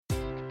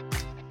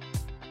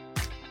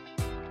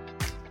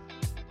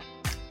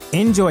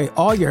Enjoy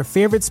all your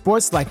favorite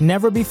sports like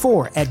never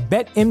before at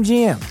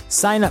BetMGM.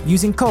 Sign up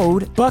using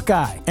code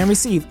Buckeye and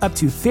receive up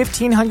to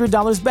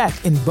 $1,500 back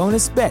in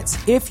bonus bets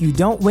if you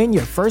don't win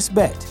your first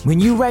bet. When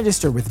you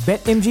register with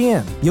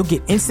BetMGM, you'll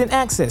get instant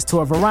access to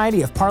a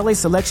variety of parlay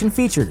selection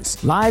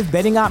features, live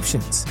betting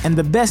options, and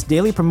the best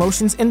daily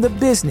promotions in the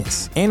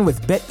business. And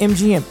with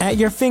BetMGM at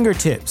your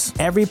fingertips,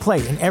 every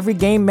play and every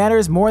game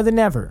matters more than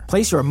ever.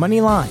 Place your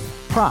money line,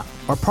 prop,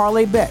 or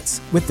parlay bets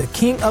with the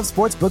king of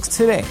sportsbooks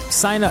today.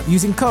 Sign up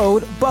using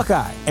code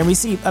Buckeye and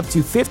receive up to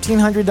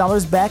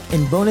 $1,500 back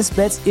in bonus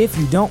bets if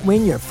you don't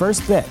win your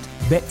first bet.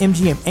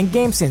 BetMGM and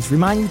GameSense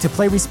remind you to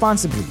play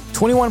responsibly.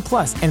 21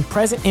 plus and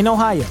present in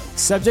Ohio,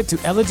 subject to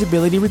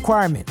eligibility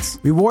requirements.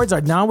 Rewards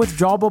are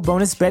non-withdrawable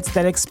bonus bets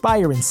that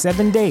expire in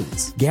 7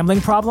 days. Gambling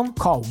problem?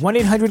 Call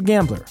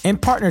 1-800-GAMBLER. In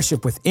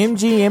partnership with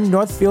MGM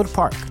Northfield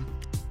Park.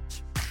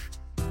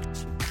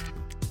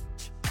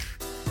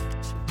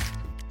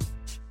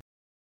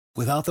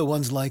 Without the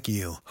ones like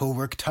you, who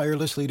work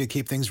tirelessly to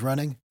keep things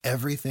running,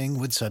 everything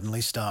would suddenly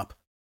stop.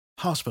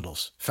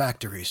 Hospitals,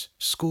 factories,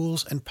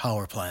 schools, and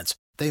power plants,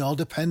 they all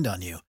depend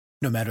on you.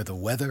 No matter the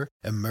weather,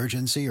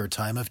 emergency, or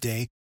time of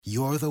day,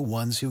 you're the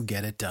ones who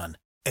get it done.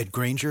 At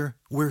Grainger,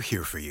 we're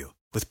here for you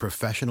with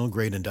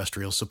professional-grade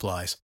industrial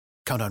supplies.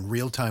 Count on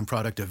real-time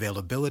product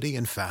availability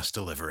and fast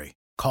delivery.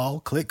 Call,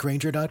 click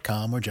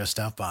Grainger.com, or just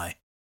stop by.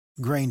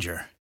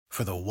 Grainger,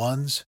 for the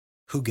ones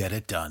who get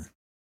it done.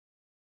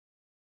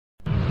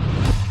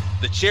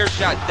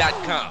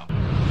 TheChairShot.com.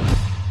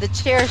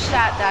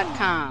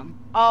 TheChairShot.com.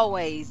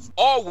 Always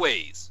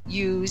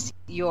use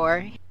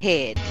your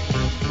head.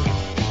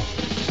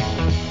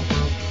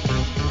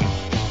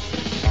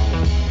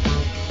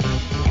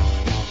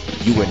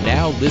 You are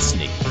now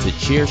listening to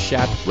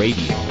Chairshot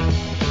Radio.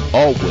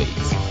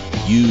 Always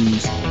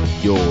use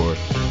your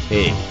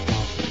head.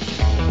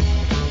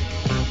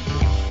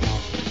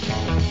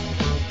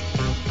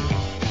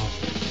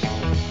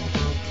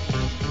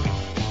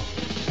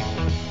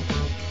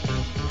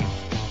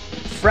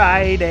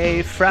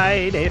 Friday,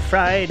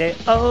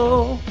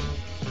 oh.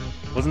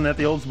 Wasn't that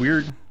the old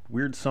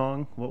weird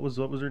song? What was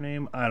her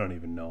name? I don't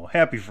even know.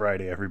 Happy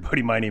Friday,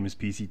 everybody. My name is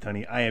PC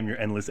Tunney. I am your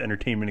endless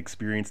entertainment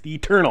experience, the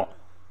eternal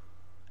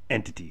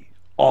entity,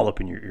 all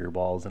up in your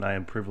earballs, and I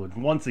am privileged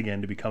once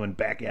again to be coming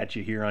back at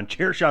you here on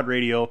Chairshot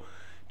Radio,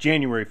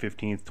 January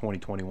 15th,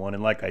 2021.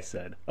 And like I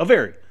said, a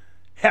very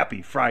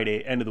happy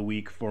Friday, end of the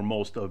week for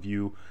most of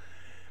you.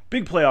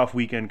 Big playoff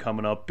weekend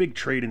coming up, big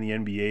trade in the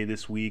NBA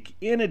this week.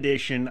 In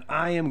addition,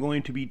 I am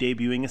going to be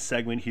debuting a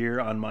segment here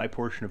on my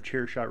portion of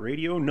Chairshot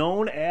Radio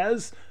known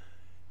as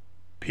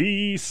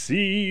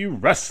PC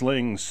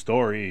Wrestling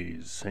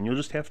Stories. And you'll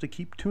just have to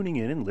keep tuning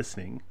in and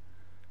listening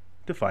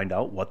to find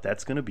out what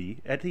that's going to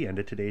be at the end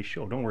of today's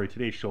show. Don't worry,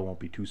 today's show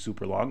won't be too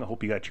super long. I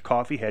hope you got your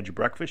coffee, had your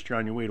breakfast, you're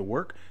on your way to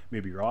work.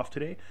 Maybe you're off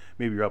today.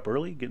 Maybe you're up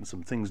early, getting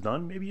some things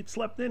done. Maybe you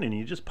slept in and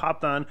you just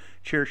popped on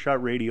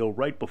Chairshot Radio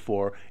right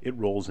before it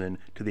rolls in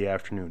to the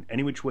afternoon.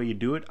 Any which way you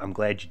do it, I'm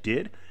glad you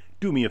did.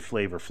 Do me a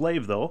Flavor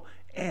Flav, though,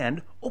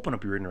 and open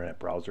up your internet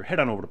browser. Head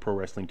on over to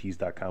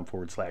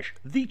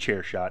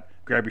ProWrestlingTees.com/TheChairShot.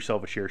 Grab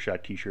yourself a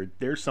Chairshot t-shirt.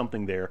 There's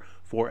something there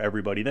for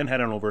everybody. Then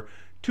head on over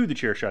to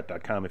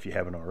TheChairShot.com if you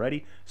haven't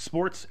already.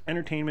 Sports,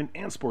 entertainment,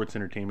 and sports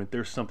entertainment.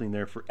 There's something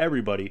there for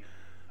everybody.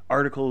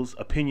 Articles,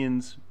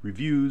 opinions,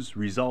 reviews,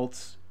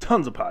 results,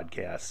 tons of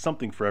podcasts.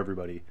 Something for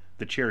everybody.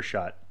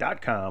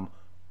 TheChairShot.com.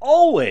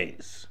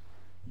 Always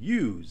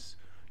use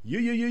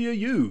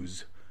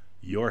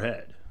your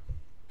head.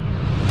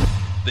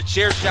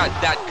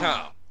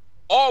 TheChairShot.com.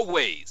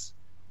 Always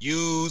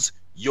use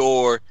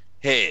your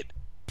head.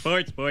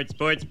 Sports.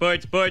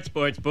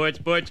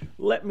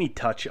 Let me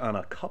touch on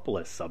a couple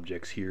of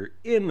subjects here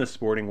in the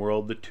sporting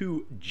world. The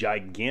two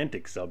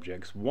gigantic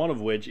subjects, one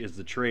of which is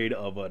the trade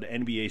of an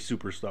NBA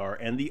superstar,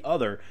 and the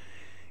other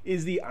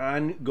is the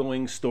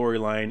ongoing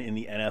storyline in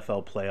the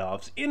NFL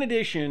playoffs. In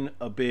addition,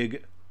 a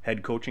big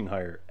head coaching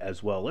hire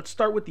as well. Let's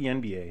start with the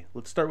NBA.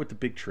 Let's start with the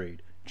big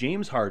trade.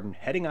 James Harden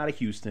heading out of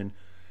Houston.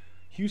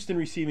 Houston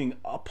receiving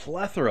a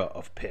plethora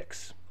of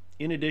picks.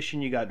 In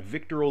addition, you got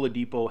Victor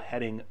Oladipo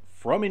heading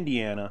from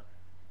Indiana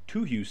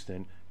to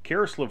Houston,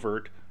 Karis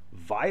LeVert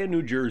via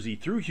New Jersey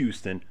through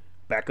Houston,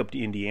 back up to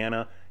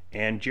Indiana,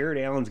 and Jared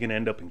Allen's going to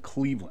end up in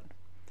Cleveland.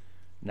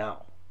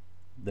 Now,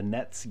 the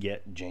Nets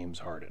get James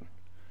Harden.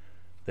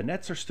 The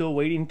Nets are still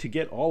waiting to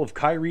get all of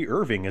Kyrie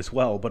Irving as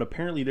well, but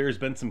apparently there's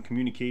been some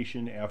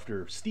communication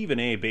after Stephen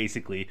A.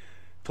 basically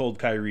told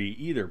Kyrie,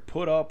 either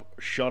put up,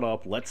 shut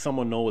up, let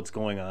someone know what's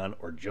going on,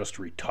 or just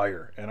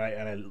retire. And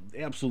I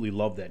absolutely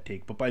love that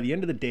take. But by the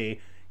end of the day,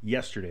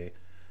 yesterday,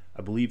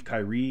 I believe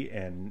Kyrie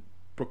and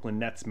Brooklyn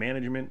Nets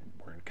management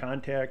were in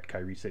contact.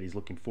 Kyrie said he's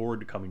looking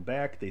forward to coming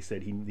back. They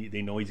said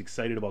they know he's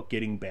excited about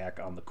getting back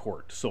on the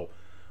court. So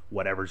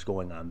whatever's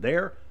going on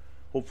there,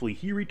 hopefully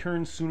he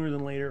returns sooner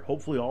than later.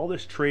 Hopefully all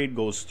this trade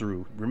goes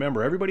through.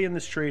 Remember, everybody in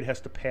this trade has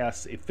to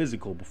pass a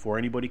physical before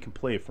anybody can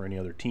play for any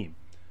other team.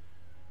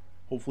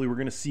 Hopefully we're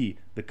going to see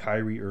the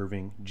Kyrie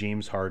Irving,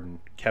 James Harden,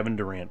 Kevin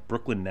Durant,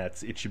 Brooklyn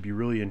Nets. It should be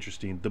really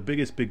interesting. The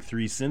biggest big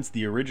three since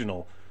the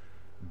original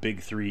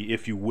big three,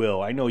 if you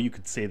will. I know you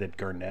could say that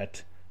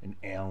Garnett and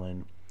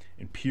Allen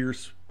and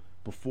Pierce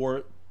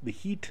before the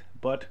Heat,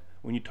 but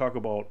when you talk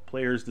about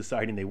players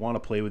deciding they want to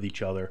play with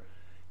each other,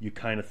 you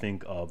kind of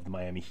think of the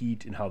Miami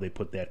Heat and how they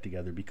put that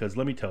together. Because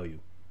let me tell you,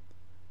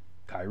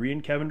 Kyrie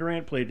and Kevin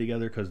Durant played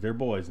together because they're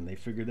boys, and they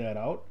figured that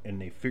out, and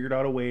they figured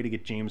out a way to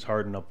get James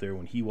Harden up there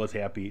when he was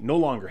no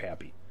longer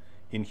happy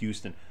in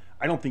Houston.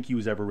 I don't think he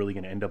was ever really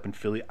going to end up in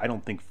Philly. I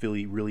don't think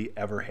Philly really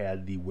ever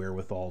had the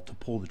wherewithal to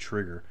pull the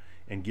trigger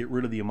and get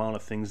rid of the amount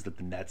of things that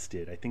the Nets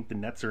did. I think the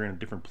Nets are in a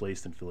different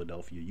place than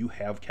Philadelphia. You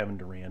have Kevin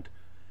Durant,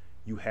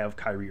 you have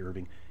Kyrie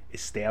Irving,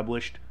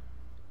 established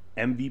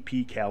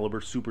MVP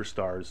caliber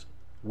superstars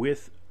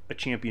with a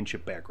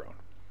championship background.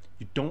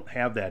 You don't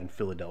have that in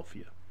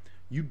Philadelphia.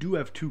 You do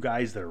have two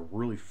guys that are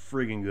really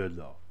friggin' good,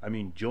 though. I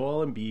mean,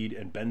 Joel Embiid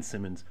and Ben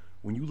Simmons,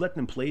 when you let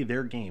them play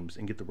their games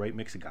and get the right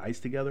mix of guys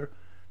together,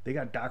 they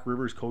got Doc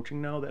Rivers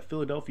coaching now. That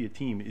Philadelphia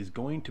team is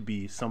going to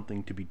be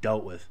something to be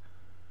dealt with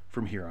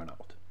from here on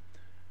out.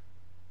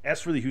 As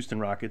for the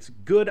Houston Rockets,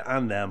 good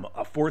on them.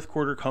 A fourth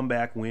quarter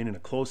comeback win in a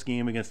close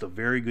game against a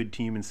very good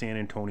team in San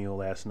Antonio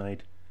last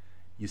night.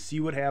 You see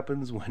what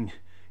happens when,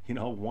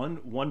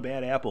 one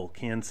bad apple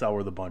can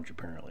sour the bunch,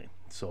 apparently.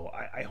 So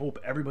I hope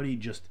everybody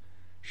just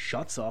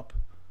shuts up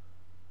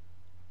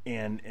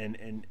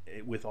and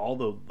with all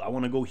the I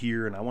want to go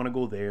here and I want to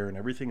go there and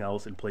everything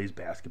else and plays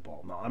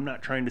basketball. Now, I'm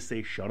not trying to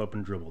say shut up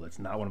and dribble. That's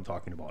not what I'm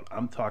talking about.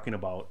 I'm talking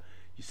about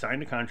you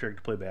signed a contract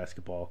to play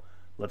basketball.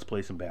 Let's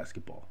play some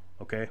basketball,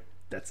 okay?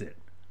 That's it.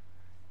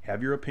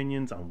 Have your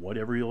opinions on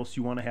whatever else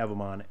you want to have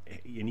them on,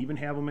 and even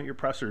have them at your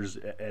pressers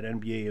at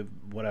NBA,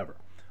 whatever.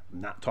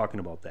 I'm not talking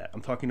about that.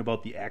 I'm talking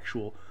about the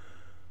actual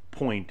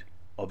point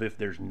of if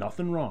there's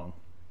nothing wrong,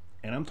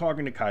 and I'm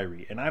talking to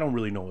Kyrie, and I don't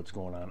really know what's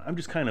going on. I'm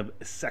just kind of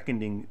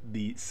seconding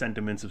the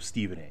sentiments of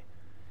Stephen A.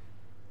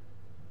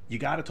 You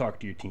got to talk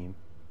to your team.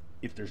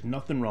 If there's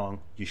nothing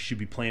wrong, you should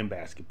be playing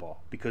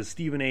basketball, because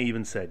Stephen A.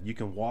 even said you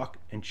can walk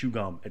and chew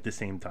gum at the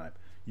same time.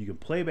 You can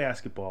play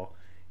basketball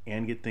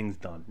and get things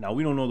done. Now,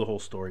 we don't know the whole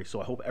story, so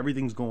I hope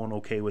everything's going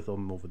okay with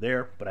them over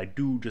there, but I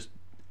do just,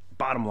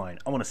 bottom line,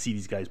 I want to see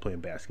these guys playing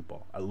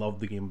basketball. I love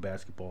the game of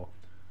basketball.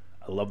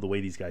 I love the way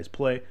these guys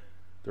play.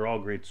 They're all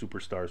great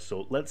superstars,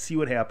 so let's see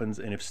what happens,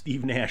 and if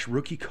Steve Nash,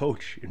 rookie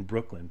coach in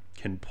Brooklyn,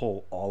 can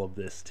pull all of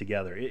this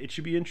together. It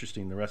should be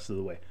interesting the rest of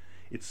the way.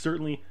 It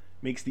certainly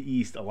makes the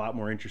East a lot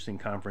more interesting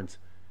conference,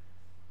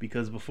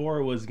 because before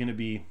it was going to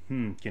be,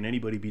 can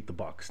anybody beat the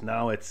Bucks?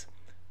 Now it's,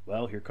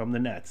 well, here come the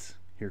Nets.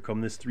 Here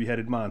come this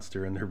three-headed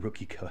monster and their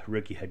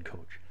rookie head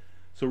coach.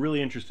 So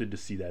really interested to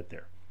see that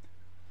there.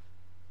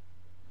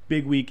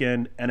 Big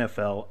weekend,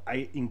 NFL.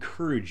 I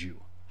encourage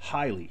you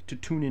highly to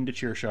tune into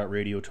Chairshot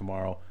Radio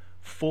tomorrow.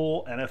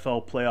 Full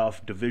NFL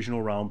playoff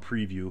divisional round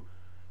preview.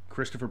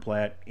 Christopher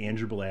Platt,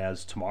 Andrew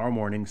Belaz, tomorrow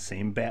morning,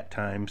 same bat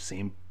time,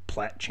 same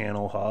Platt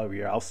channel.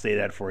 However, I'll say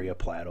that for you,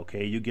 Platt,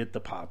 okay? You get the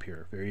pop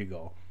here. There you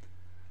go.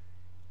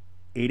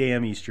 8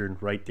 a.m. Eastern,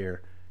 right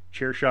there.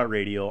 Chairshot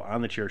Radio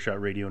on the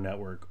Chairshot Radio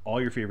Network, all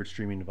your favorite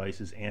streaming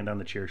devices, and on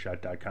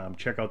thechairshot.com.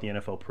 Check out the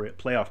NFL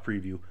playoff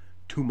preview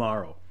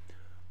tomorrow.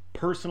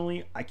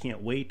 Personally, I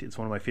can't wait. It's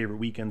one of my favorite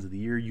weekends of the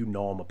year. You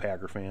know I'm a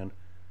Packer fan.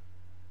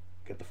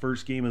 Got the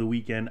first game of the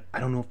weekend.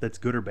 I don't know if that's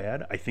good or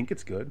bad. I think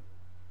it's good.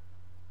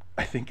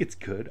 I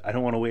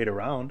don't want to wait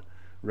around,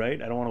 right?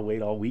 I don't want to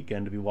wait all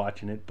weekend to be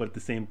watching it. But at the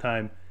same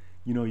time,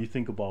 you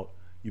think about,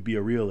 you be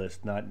a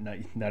realist. Not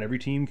every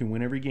team can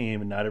win every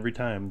game, and not every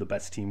time the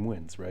best team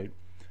wins, right?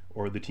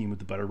 Or the team with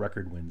the better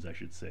record wins, I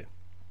should say.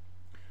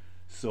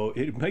 So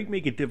it might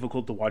make it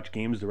difficult to watch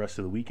games the rest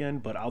of the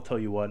weekend, but I'll tell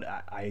you what,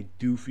 I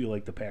do feel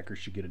like the Packers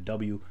should get a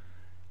W.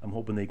 I'm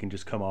hoping they can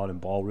just come out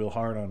and ball real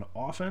hard on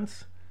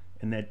offense,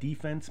 and that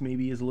defense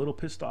maybe is a little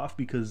pissed off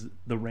because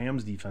the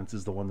Rams defense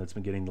is the one that's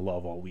been getting the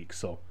love all week.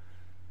 So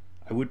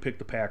I would pick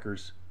the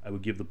Packers, I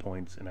would give the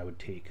points, and I would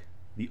take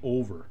the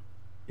over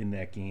in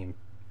that game,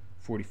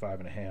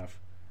 45.5.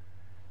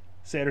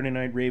 Saturday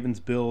night,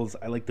 Ravens-Bills.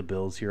 I like the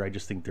Bills here. I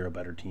just think they're a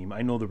better team.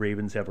 I know the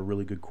Ravens have a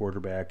really good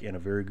quarterback and a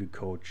very good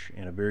coach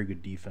and a very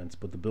good defense,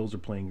 but the Bills are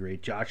playing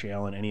great. Josh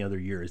Allen, any other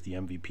year, is the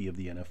MVP of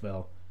the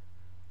NFL.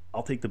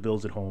 I'll take the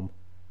Bills at home.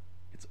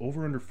 It's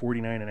over under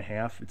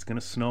 49.5. It's going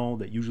to snow.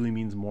 That usually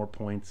means more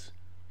points.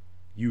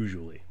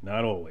 Usually.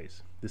 Not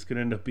always. This could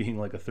end up being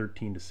like a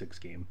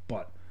 13-6 game,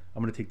 but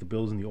I'm going to take the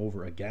Bills in the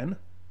over again.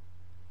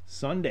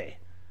 Sunday.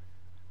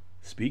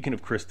 Speaking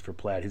of Christopher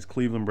Platt, his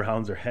Cleveland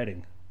Browns are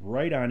heading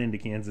right on into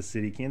Kansas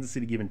City. Kansas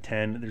City given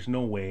 10. There's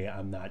no way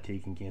I'm not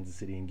taking Kansas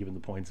City and giving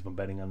the points if I'm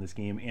betting on this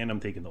game, and I'm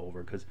taking the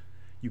over because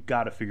you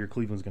got to figure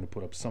Cleveland's going to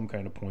put up some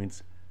kind of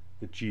points.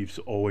 The Chiefs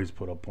always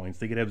put up points.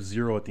 They could have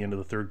 0 at the end of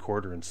the third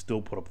quarter and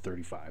still put up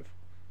 35.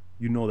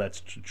 You know that's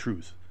the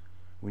truth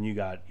when you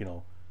got,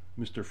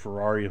 Mr.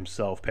 Ferrari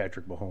himself,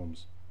 Patrick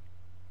Mahomes.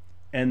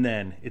 And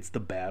then it's the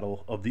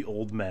battle of the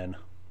old men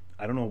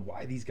I don't know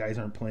why these guys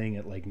aren't playing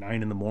at like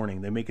 9 in the morning.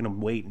 They're making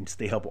them wait and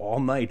stay up all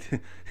night.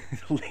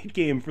 Late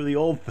game for the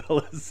old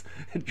fellas.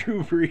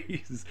 Drew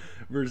Brees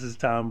versus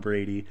Tom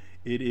Brady.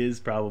 It is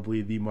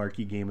probably the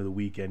marquee game of the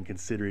weekend,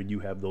 considering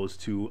you have those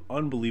two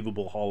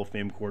unbelievable Hall of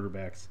Fame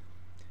quarterbacks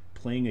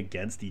playing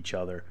against each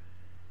other.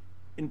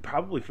 And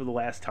probably for the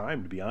last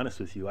time, to be honest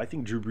with you. I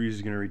think Drew Brees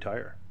is going to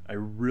retire. I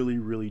really,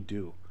 really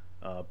do.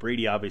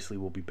 Brady obviously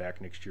will be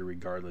back next year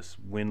regardless,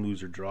 win,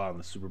 lose, or draw in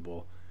the Super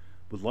Bowl.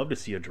 Would love to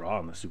see a draw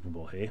in the Super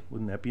Bowl, hey?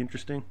 Wouldn't that be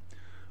interesting?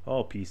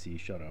 Oh, PC,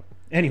 shut up.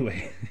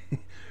 Anyway,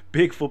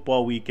 big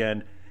football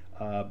weekend.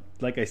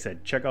 Like I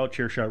said, check out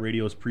Chairshot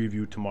Radio's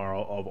preview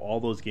tomorrow of all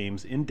those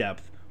games in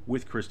depth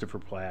with Christopher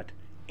Platt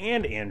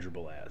and Andrew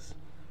Belaz.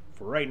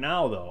 For right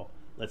now, though,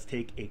 let's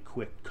take a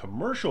quick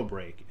commercial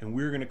break, and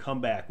we're going to come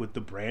back with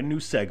the brand new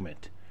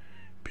segment,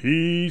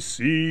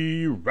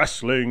 PC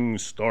Wrestling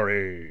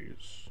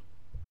Stories.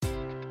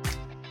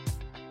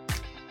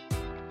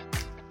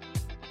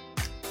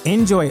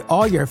 Enjoy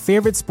all your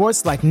favorite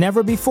sports like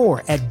never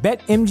before at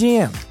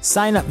BetMGM.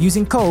 Sign up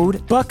using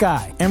code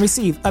Buckeye and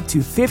receive up to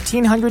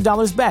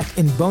 $1,500 back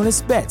in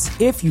bonus bets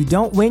if you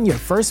don't win your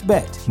first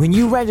bet. When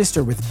you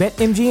register with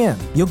BetMGM,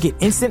 you'll get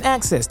instant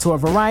access to a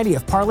variety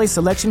of parlay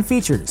selection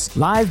features,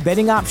 live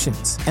betting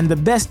options, and the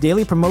best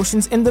daily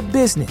promotions in the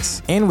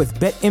business. And with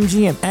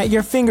BetMGM at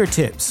your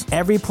fingertips,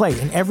 every play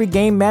and every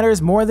game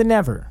matters more than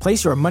ever.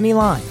 Place your money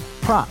line,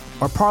 prop,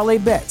 or parlay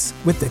bets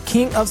with the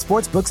king of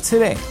sportsbooks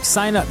today.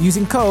 Sign up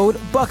using code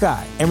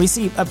Buckeye and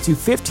receive up to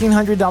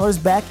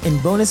 $1,500 back in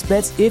bonus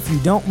bets if you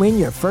don't win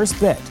your first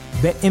bet.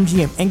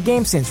 BetMGM and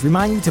GameSense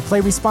remind you to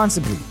play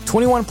responsibly.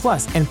 21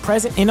 plus and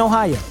present in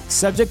Ohio,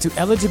 subject to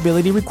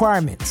eligibility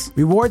requirements.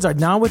 Rewards are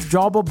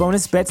non-withdrawable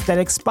bonus bets that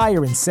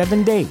expire in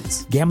 7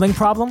 days. Gambling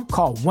problem?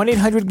 Call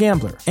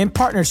 1-800-GAMBLER. In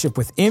partnership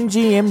with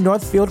MGM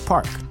Northfield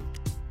Park.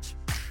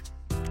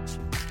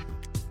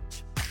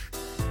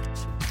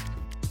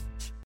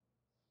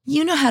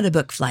 You know how to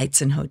book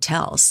flights and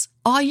hotels.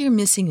 All you're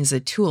missing is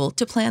a tool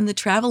to plan the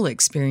travel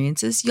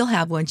experiences you'll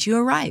have once you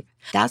arrive.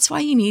 That's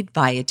why you need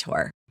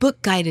Viator.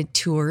 Book guided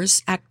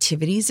tours,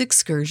 activities,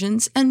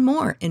 excursions, and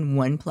more in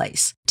one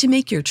place to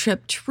make your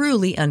trip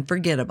truly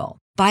unforgettable.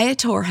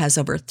 Viator has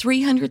over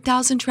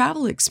 300,000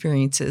 travel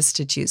experiences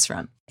to choose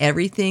from.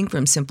 Everything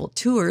from simple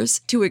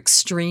tours to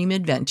extreme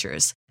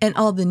adventures and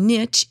all the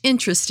niche,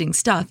 interesting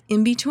stuff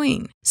in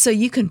between. So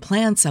you can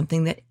plan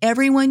something that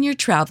everyone you're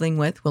traveling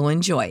with will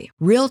enjoy.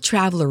 Real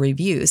traveler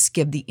reviews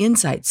give the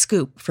inside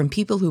scoop from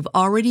people who've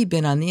already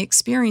been on the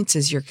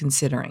experiences you're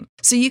considering.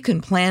 So you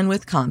can plan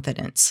with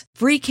confidence.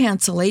 Free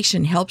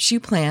cancellation helps you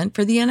plan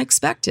for the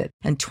unexpected.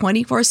 And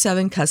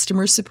 24/7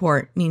 customer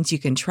support means you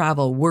can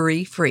travel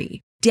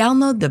worry-free.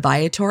 Download the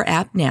Viator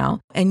app now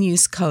and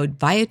use code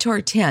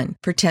Viator10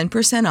 for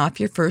 10% off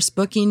your first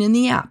booking in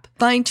the app.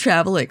 Find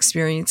travel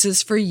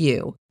experiences for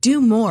you.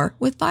 Do more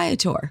with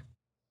Viator.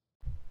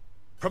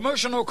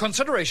 Promotional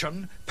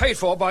consideration paid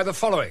for by the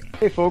following.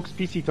 Hey folks,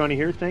 PC Tony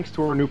here. Thanks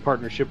to our new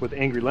partnership with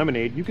Angry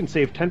Lemonade, you can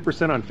save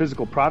 10% on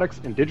physical products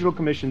and digital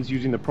commissions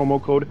using the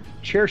promo code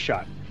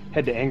ChairShot.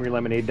 Head to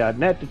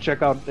angrylemonade.net to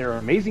check out their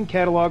amazing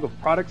catalog of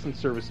products and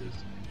services.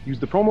 Use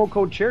the promo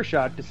code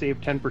ChairShot to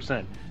save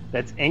 10%.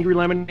 That's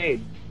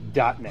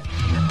angrylemonade.net.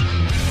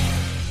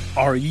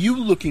 Are you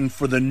looking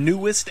for the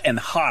newest and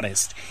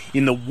hottest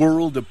in the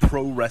world of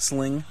pro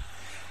wrestling?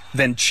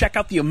 Then check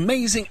out the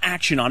amazing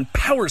action on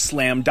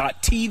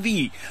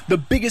Powerslam.tv, the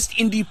biggest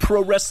indie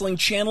pro wrestling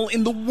channel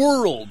in the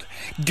world.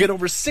 Get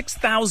over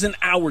 6,000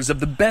 hours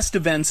of the best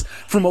events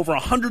from over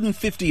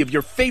 150 of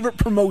your favorite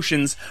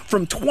promotions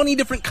from 20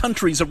 different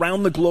countries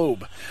around the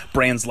globe.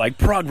 Brands like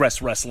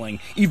Progress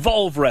Wrestling,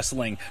 Evolve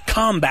Wrestling,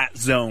 Combat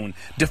Zone,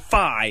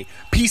 Defy,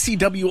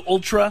 PCW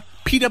Ultra,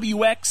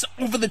 PWX,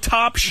 Over the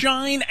Top,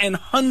 Shine, and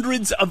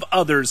hundreds of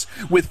others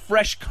with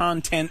fresh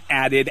content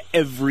added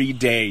every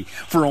day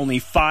for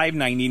only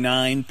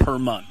 $5.99 per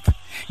month.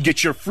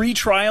 Get your free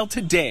trial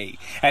today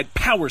at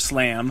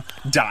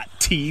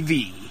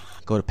Powerslam.tv.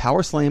 Go to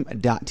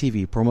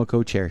Powerslam.tv, promo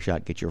code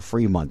ChairShot, get your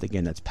free month.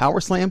 Again, that's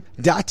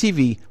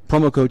Powerslam.tv,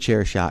 promo code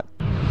ChairShot.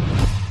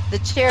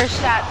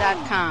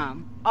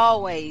 TheChairShot.com.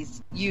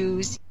 Always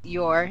use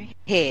your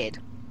head.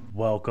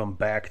 Welcome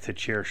back to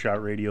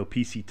Chairshot Radio.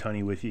 PC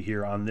Tunney with you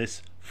here on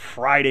this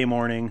Friday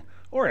morning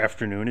or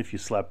afternoon if you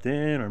slept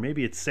in, or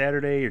maybe it's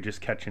Saturday, you're just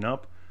catching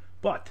up.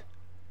 But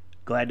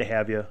glad to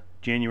have you.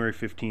 January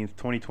 15th,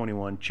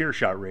 2021,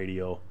 Chairshot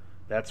Radio.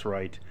 That's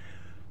right.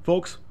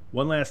 Folks,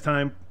 one last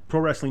time,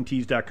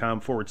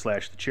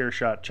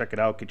 ProWrestlingTees.com/TheChairShot. Check it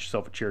out. Get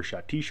yourself a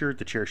Chairshot t-shirt,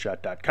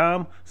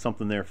 TheChairShot.com.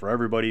 Something there for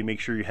everybody. Make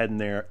sure you're heading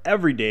there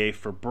every day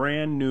for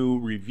brand new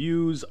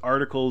reviews,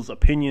 articles,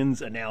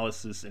 opinions,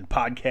 analysis, and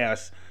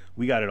podcasts.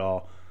 We got it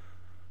all.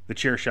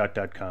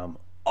 TheChairShot.com.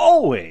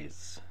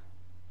 Always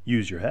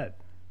use your head.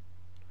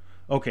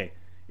 Okay,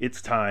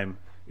 it's time.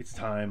 It's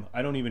time.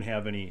 I don't even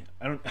have any.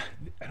 I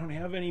don't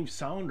have any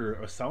sound or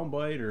a sound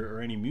bite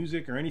or any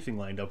music or anything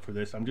lined up for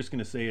this. I'm just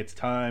gonna say it's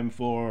time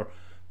for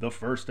the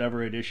first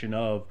ever edition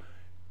of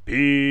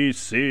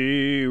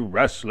PC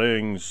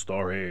Wrestling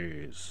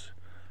Stories.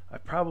 I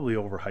probably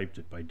overhyped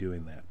it by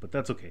doing that, but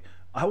that's okay.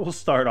 I will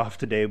start off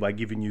today by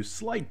giving you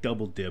slight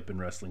double dip in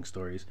wrestling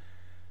stories.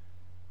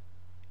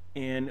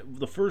 And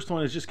the first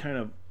one is just kind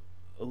of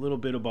a little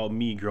bit about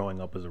me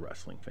growing up as a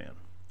wrestling fan.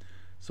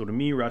 So to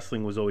me,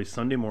 wrestling was always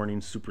Sunday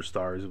morning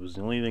Superstars. It was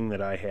the only thing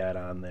that I had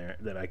on there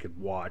that I could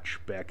watch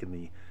back in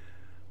the,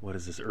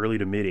 early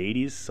to mid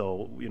 80s.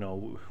 So,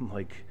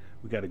 like,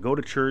 we got to go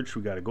to church,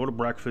 we got to go to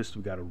breakfast,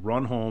 we got to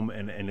run home,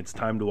 and it's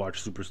time to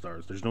watch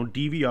Superstars. There's no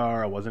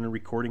DVR. I wasn't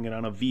recording it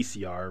on a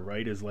VCR,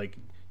 right? It's like,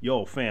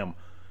 yo, fam,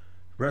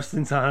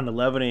 wrestling's on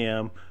 11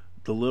 a.m.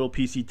 The little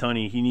PC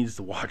Tunney, he needs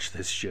to watch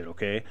this shit,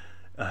 okay?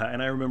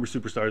 And I remember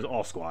Superstars,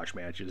 all squash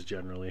matches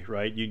generally,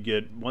 right? You'd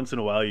get, once in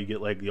a while, you'd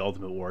get like the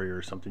Ultimate Warrior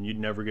or something. You'd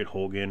never get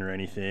Hogan or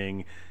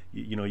anything.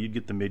 You'd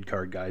get the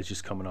mid-card guys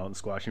just coming out and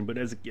squashing. But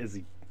as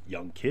a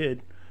young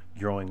kid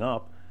growing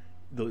up,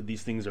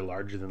 these things are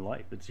larger than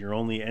life. It's your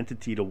only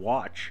entity to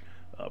watch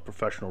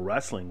professional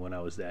wrestling when I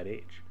was that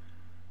age.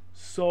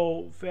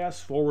 So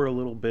fast forward a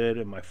little bit,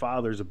 and my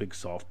father's a big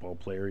softball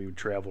player. He would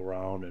travel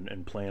around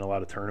and play in a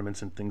lot of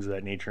tournaments and things of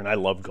that nature, and I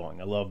loved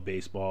going. I love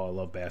baseball, I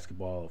love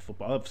basketball, I love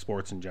football, I love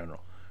sports in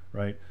general,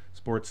 right?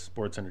 Sports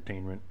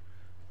entertainment.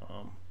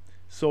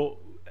 So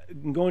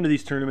going to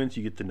these tournaments,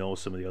 you get to know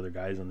some of the other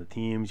guys on the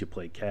teams. You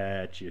play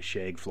catch, you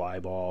shag fly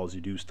balls, you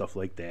do stuff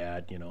like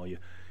that.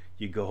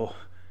 You go...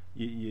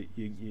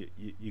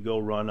 You go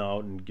run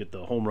out and get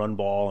the home run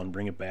ball and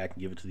bring it back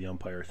and give it to the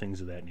umpire,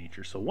 things of that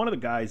nature. So one of the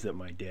guys that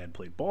my dad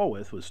played ball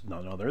with was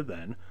none other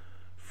than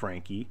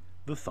Frankie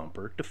the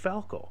Thumper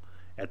DeFalco.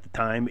 At the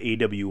time,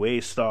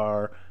 AWA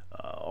star,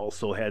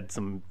 also had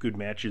some good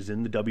matches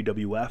in the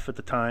WWF at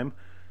the time.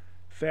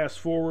 Fast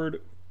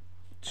forward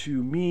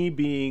to me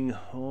being,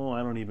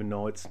 I don't even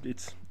know,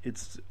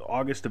 it's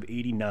August of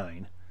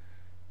 '89,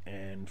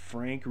 and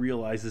Frank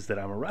realizes that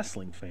I'm a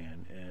wrestling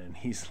fan, and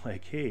he's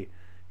like, hey,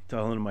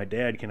 telling my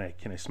dad, can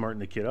I smarten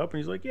the kid up? And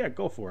he's like, yeah,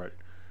 go for it.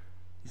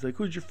 He's like,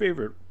 who's your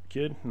favorite,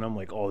 kid? And I'm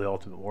like, the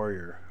Ultimate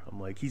Warrior. I'm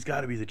like, he's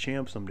got to be the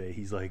champ someday.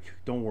 He's like,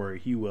 don't worry,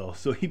 he will.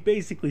 So he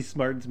basically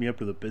smartens me up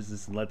to the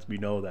business and lets me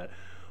know that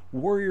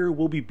Warrior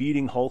will be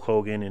beating Hulk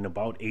Hogan in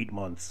about 8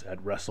 months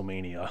at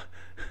WrestleMania.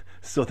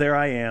 So there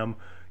I am,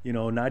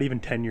 not even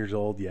 10 years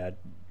old yet,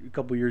 a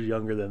couple years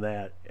younger than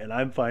that, and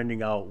I'm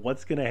finding out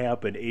what's going to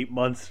happen 8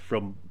 months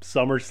from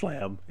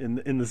SummerSlam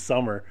in the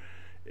summer,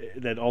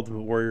 that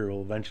Ultimate Warrior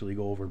will eventually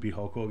go over and beat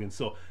Hulk Hogan.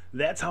 So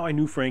that's how I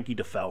knew Frankie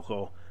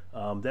DeFalco.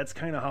 That's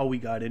kind of how we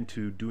got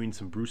into doing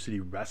some Brew City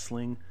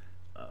Wrestling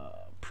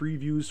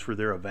previews for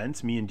their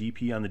events, me and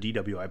DP on the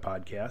DWI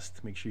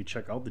podcast. Make sure you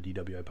check out the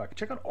DWI podcast.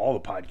 Check out all the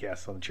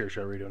podcasts on the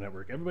Chairshot Radio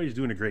Network. Everybody's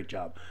doing a great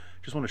job.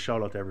 Just want to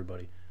shout out to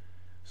everybody.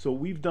 So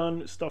we've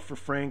done stuff for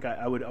Frank.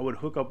 I would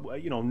hook up,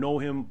 know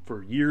him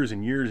for years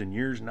and years and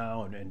years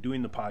now, and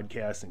doing the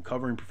podcast and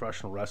covering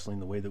professional wrestling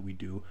the way that we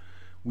do.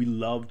 We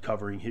loved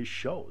covering his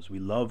shows. We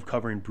love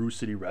covering Brew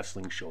City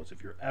Wrestling shows.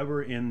 If you're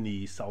ever in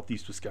the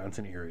southeast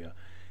Wisconsin area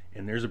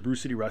and there's a Brew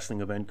City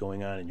Wrestling event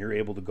going on and you're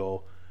able to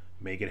go,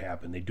 make it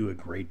happen. They do a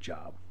great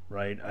job,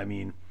 right? I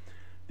mean,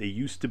 they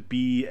used to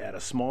be at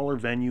a smaller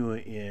venue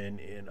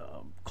in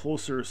a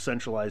closer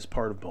centralized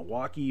part of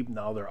Milwaukee.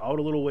 Now they're out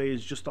a little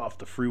ways, just off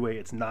the freeway.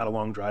 It's not a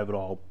long drive at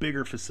all.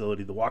 Bigger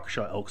facility, the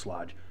Waukesha Elks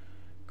Lodge.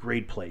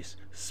 Great place,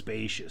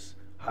 spacious,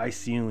 high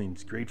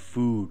ceilings, great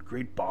food,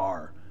 great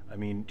bar. I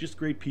mean, just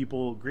great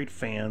people, great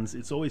fans.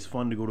 It's always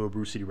fun to go to a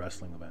Brew City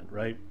Wrestling event,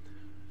 right?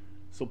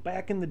 So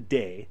back in the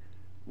day,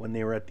 when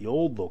they were at the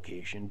old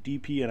location,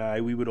 DP and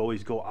I, we would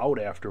always go out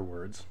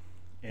afterwards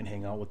and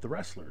hang out with the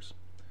wrestlers.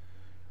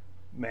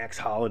 Max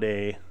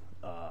Holiday,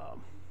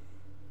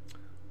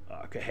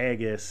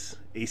 Cahagas,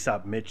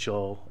 Aesop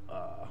Mitchell,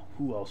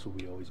 who else would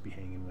we always be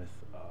hanging with?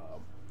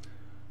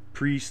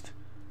 Priest.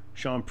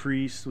 Sean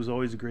Priest was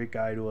always a great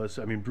guy to us.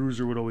 I mean,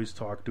 Bruiser would always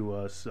talk to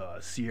us.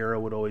 Sierra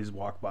would always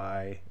walk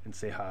by and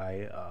say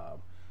hi.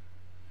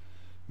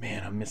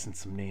 Man, I'm missing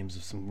some names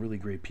of some really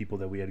great people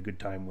that we had a good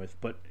time with.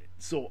 But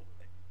so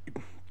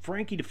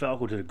Frankie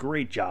DeFalco did a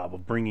great job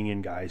of bringing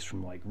in guys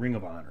from like Ring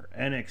of Honor,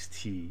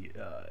 NXT,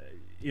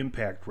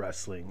 Impact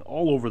Wrestling,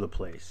 all over the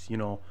place,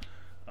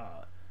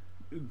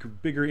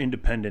 bigger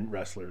independent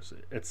wrestlers,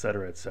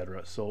 etc.,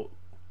 etc. So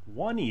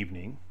one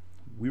evening,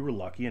 we were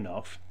lucky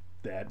enough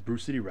that Brew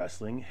City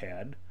Wrestling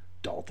had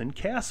Dalton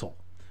Castle.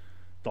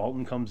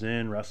 Dalton comes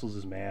in, wrestles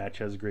his match,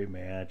 has a great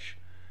match.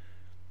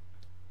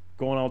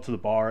 Going out to the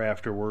bar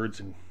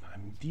afterwards, and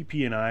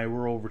DP and I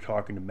were over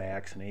talking to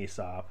Max and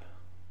Aesop,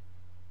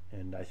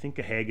 and I think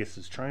Haggis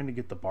is trying to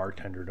get the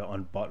bartender to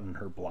unbutton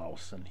her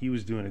blouse, and he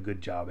was doing a good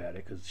job at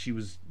it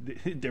because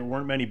there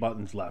weren't many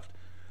buttons left.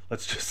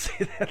 Let's just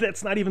say that.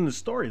 That's not even the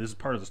story. This is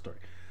part of the story.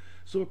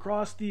 So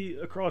across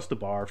the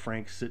bar,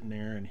 Frank's sitting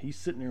there, and he's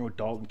sitting there with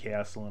Dalton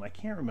Castle, and I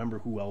can't remember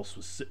who else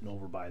was sitting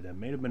over by them.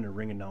 May have been a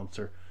ring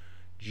announcer,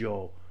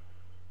 Joe.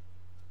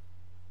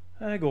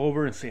 I go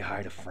over and say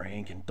hi to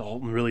Frank, and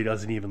Dalton really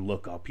doesn't even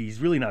look up.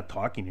 He's really not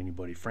talking to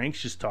anybody. Frank's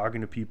just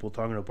talking to people,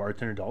 talking to a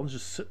bartender. Dalton's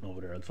just sitting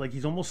over there. It's like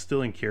he's almost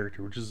still in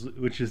character,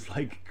 which is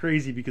like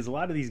crazy, because a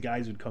lot of these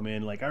guys would come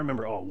in. Like I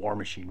remember, War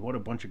Machine, what a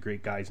bunch of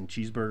great guys, and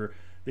Cheeseburger.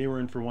 They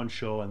were in for one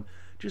show and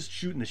just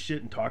shooting the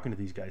shit and talking to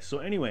these guys. So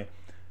anyway,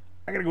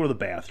 I gotta go to the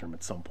bathroom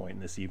at some point in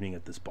this evening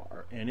at this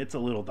bar, and it's a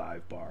little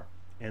dive bar,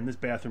 and this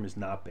bathroom is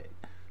not big.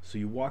 So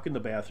you walk in the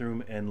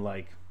bathroom, and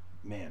like,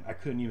 man, I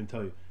couldn't even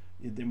tell you.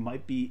 There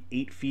might be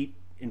 8 feet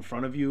in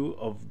front of you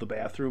of the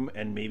bathroom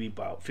and maybe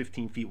about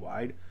 15 feet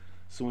wide.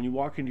 So when you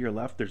walk into your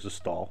left, there's a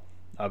stall.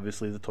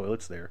 Obviously the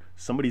toilet's there.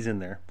 Somebody's in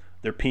there.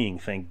 They're peeing,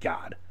 thank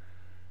God.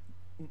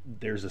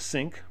 There's a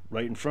sink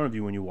right in front of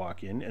you when you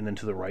walk in, and then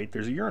to the right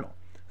there's a urinal.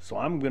 So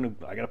I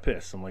gotta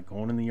piss. I'm like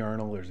going in the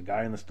urinal. There's a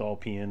guy in the stall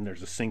peeing.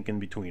 There's a sink in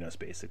between us,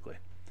 basically.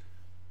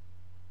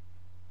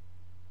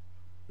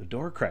 The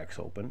door cracks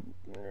open.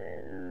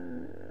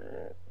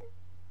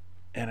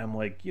 And I'm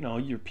like, you're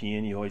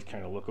peeing. You always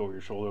kind of look over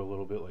your shoulder a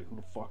little bit like, who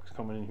the fuck's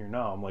coming in here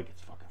now? I'm like,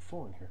 it's fucking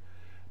full in here.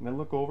 And I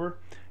look over.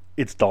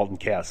 It's Dalton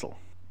Castle.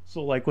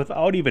 So, like,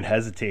 without even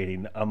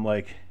hesitating, I'm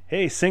like,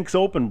 hey, sink's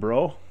open,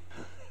 bro.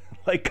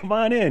 Like, come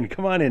on in,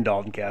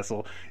 Dalton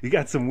Castle. You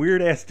got some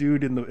weird ass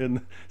dude in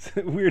the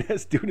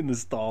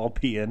stall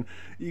peeing.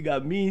 You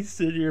got me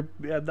sitting here.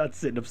 I'm not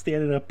sitting. I'm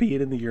standing up peeing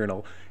in the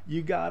urinal.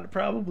 You got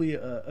probably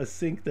a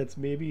sink that's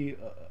maybe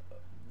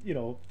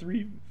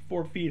 3-4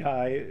 feet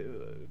high,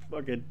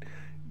 fucking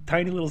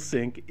tiny little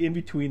sink in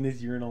between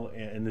this urinal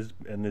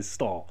and this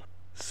stall.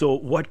 So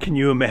what can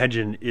you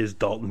imagine is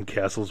Dalton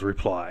Castle's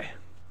reply?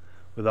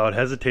 Without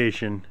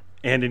hesitation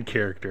and in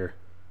character,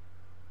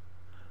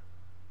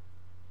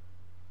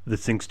 the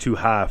sink's too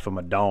high for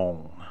my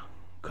dong,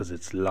 'cause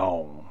it's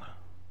long.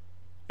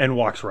 And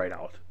walks right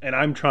out. And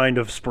I'm trying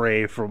to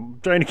keep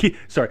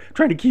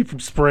from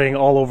spraying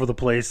all over the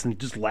place and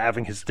just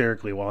laughing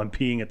hysterically while I'm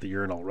peeing at the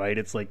urinal, right?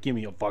 It's like, give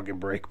me a fucking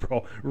break,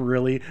 bro.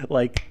 Really?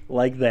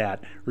 Like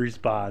that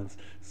response.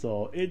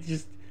 So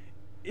it's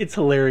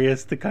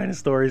hilarious, the kind of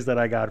stories that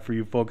I got for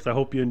you folks. I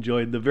hope you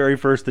enjoyed the very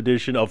first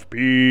edition of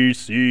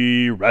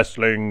PC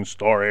Wrestling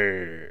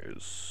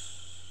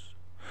Stories.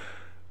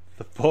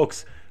 The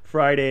folks,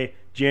 Friday,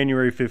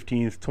 January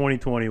 15th,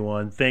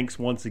 2021. Thanks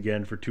once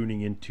again for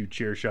tuning into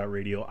Chairshot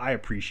Radio. I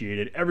appreciate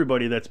it.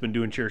 Everybody that's been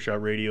doing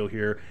Chairshot Radio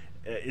here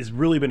has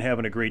really been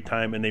having a great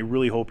time, and they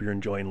really hope you're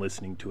enjoying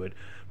listening to it.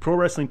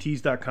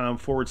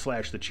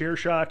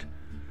 ProWrestlingTees.com/TheChairShot.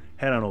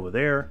 Head on over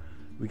there.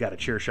 We got a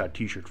Chairshot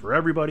t-shirt for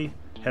everybody.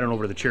 Head on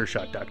over to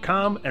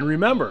thechairshot.com. And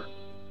remember,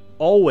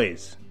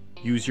 always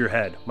use your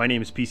head. My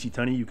name is PC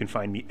Tunney. You can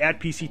find me at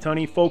PC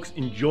Tunney. Folks,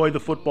 enjoy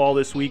the football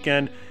this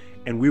weekend,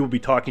 and we will be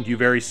talking to you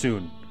very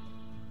soon.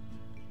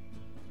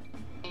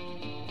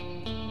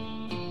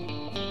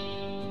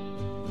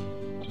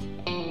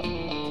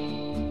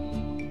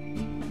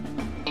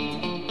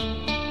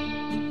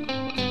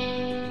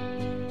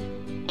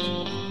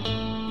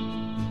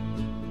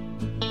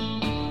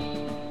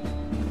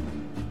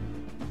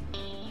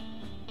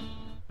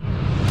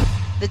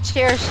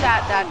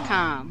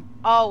 TheChairShot.com.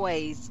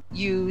 Always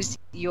use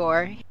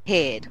your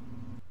head.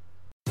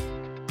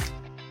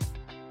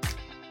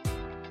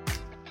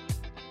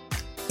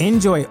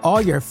 Enjoy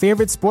all your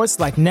favorite sports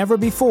like never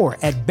before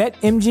at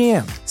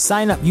BetMGM.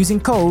 Sign up using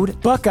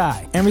code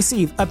Buckeye and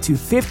receive up to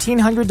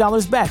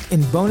 $1,500 back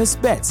in bonus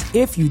bets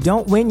if you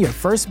don't win your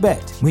first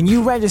bet. When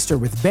you register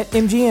with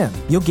BetMGM,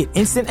 you'll get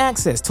instant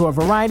access to a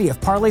variety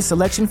of parlay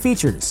selection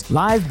features,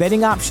 live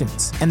betting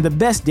options, and the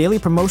best daily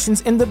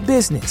promotions in the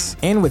business.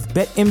 And with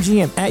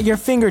BetMGM at your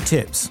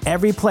fingertips,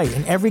 every play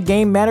and every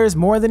game matters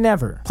more than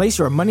ever. Place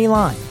your money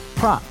line,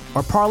 prop,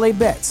 or parlay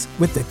bets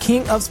with the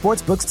king of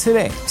sportsbooks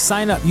today.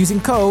 Sign up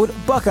using code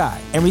Buckeye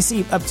and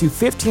receive up to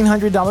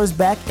 $1,500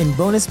 back in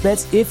bonus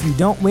bets if you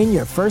don't win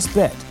your first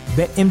bet.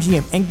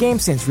 BetMGM and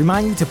GameSense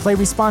remind you to play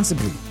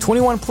responsibly.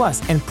 21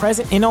 plus and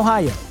present in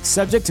Ohio,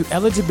 subject to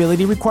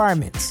eligibility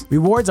requirements.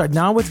 Rewards are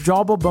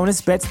non-withdrawable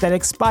bonus bets that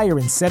expire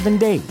in 7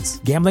 days.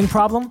 Gambling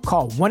problem?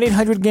 Call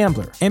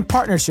 1-800-GAMBLER. In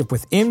partnership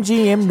with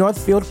MGM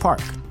Northfield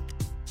Park.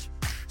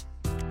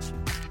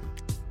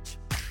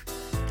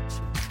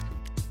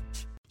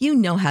 You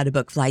know how to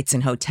book flights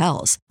and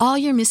hotels. All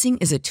you're missing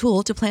is a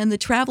tool to plan the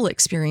travel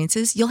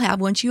experiences you'll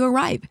have once you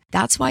arrive.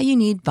 That's why you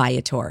need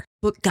Viator.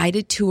 Book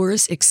guided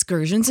tours,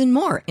 excursions, and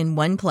more in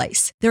one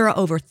place. There are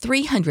over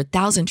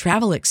 300,000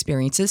 travel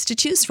experiences to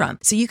choose from,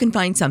 so you can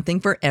find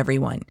something for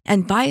everyone.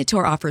 And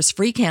Viator offers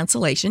free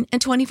cancellation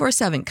and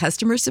 24/7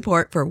 customer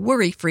support for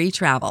worry-free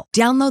travel.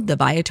 Download the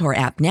Viator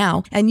app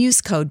now and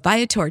use code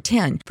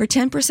Viator10 for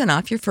 10%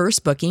 off your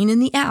first booking in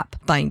the app.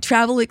 Find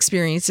travel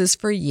experiences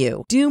for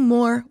you. Do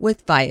more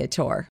with Viator.